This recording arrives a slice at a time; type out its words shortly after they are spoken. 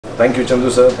Thank you Chandu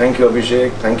sir, thank you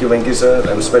Abhishek, thank you Venki sir,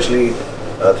 and especially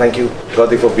thank you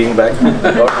Gaudi for being back.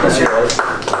 God bless you all.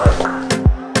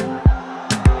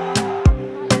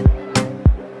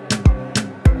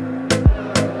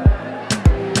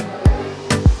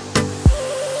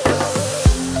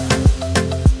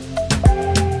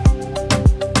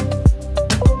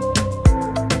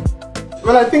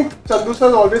 Well, I think Chandu sir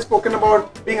has always spoken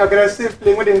about being aggressive,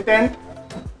 playing with intent.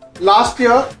 Last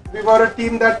year, we were a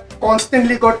team that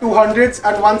constantly got 200s,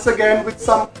 and once again with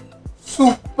some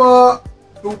super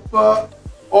duper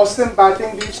awesome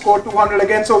batting, we scored 200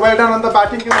 again. So well done on the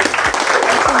batting unit.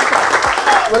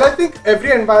 Well, I think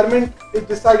every environment is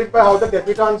decided by how the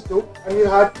debutants do, and we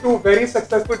had two very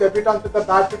successful debutants with the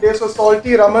bat today. So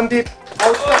Salty, Ramandeep,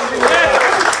 outstanding.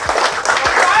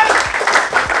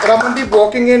 Ramandeep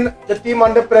walking in, the team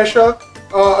under pressure,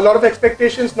 a lot of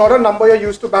expectations, not a number you're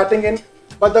used to batting in,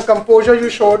 but the composure you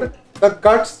showed, the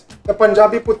guts, the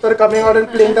Punjabi Puttar coming out and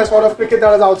playing that sort of cricket,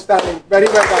 that is outstanding. Very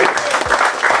well done.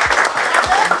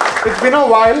 It's been a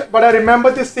while, but I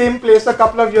remember this same place a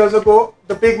couple of years ago,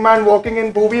 the big man walking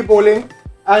in, Bhuvi bowling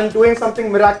and doing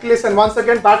something miraculous, and once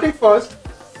again batting first,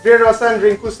 Veer Rasa and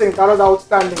Rinku Singh, that was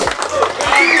outstanding.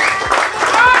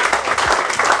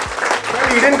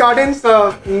 Eden Gardens,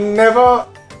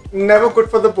 never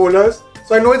good for the bowlers.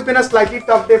 So I know it's been a slightly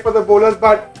tough day for the bowlers,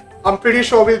 but I'm pretty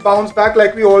sure we'll bounce back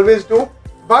like we always do.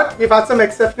 But we've had some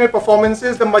exceptional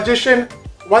performances. The Magician,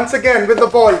 once again with the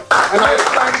ball, an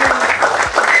outstanding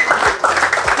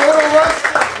 4 overs,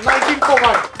 19 for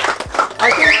 1.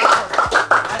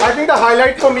 I think the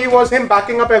highlight for me was him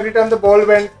backing up every time the ball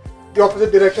went the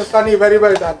opposite direction. Sunny, very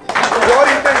well done. Your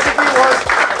intensity was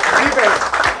the best.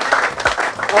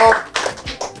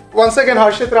 Once again,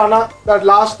 Harshit Rana, that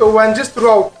last over and just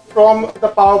throughout from the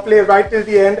power play right till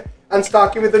the end, and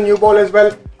Starkey with the new ball as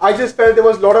well. I just felt there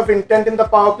was a lot of intent in the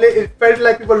power play. It felt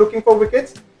like we were looking for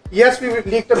wickets. Yes, we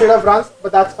leaked a bit of runs,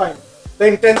 but that's fine. The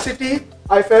intensity,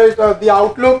 I felt the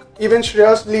outlook, even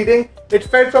Shreyas leading, it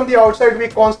felt from the outside we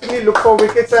constantly look for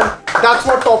wickets, and that's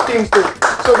what top teams do.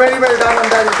 So very well done on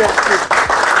that intensity.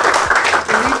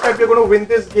 The belief that we're going to win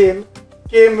this game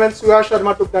came when Surya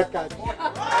Sharma took that catch.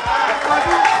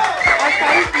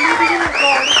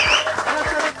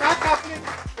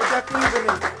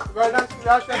 Well done,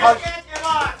 Suryash and Harsh.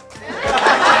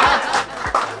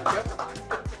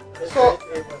 So,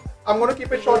 I'm going to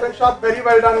keep it short and sharp. Very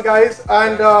well done, guys.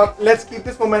 And let's keep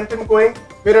this momentum going.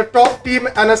 We're a top team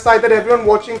and a side that everyone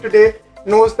watching today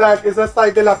knows that is a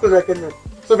side they'll have to reckon with.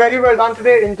 So, very well done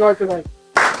today. Enjoy tonight.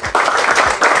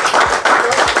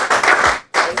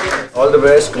 All the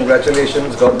best.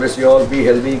 Congratulations. God bless you all. Be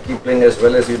healthy. Keep playing as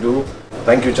well as you do.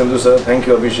 Thank you, Chandu sir. Thank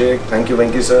you, Abhishek. Thank you,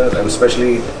 Venki sir. And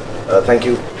especially thank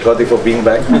you, Gaudi, for being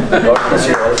back. God bless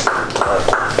you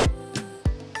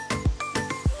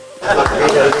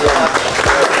all.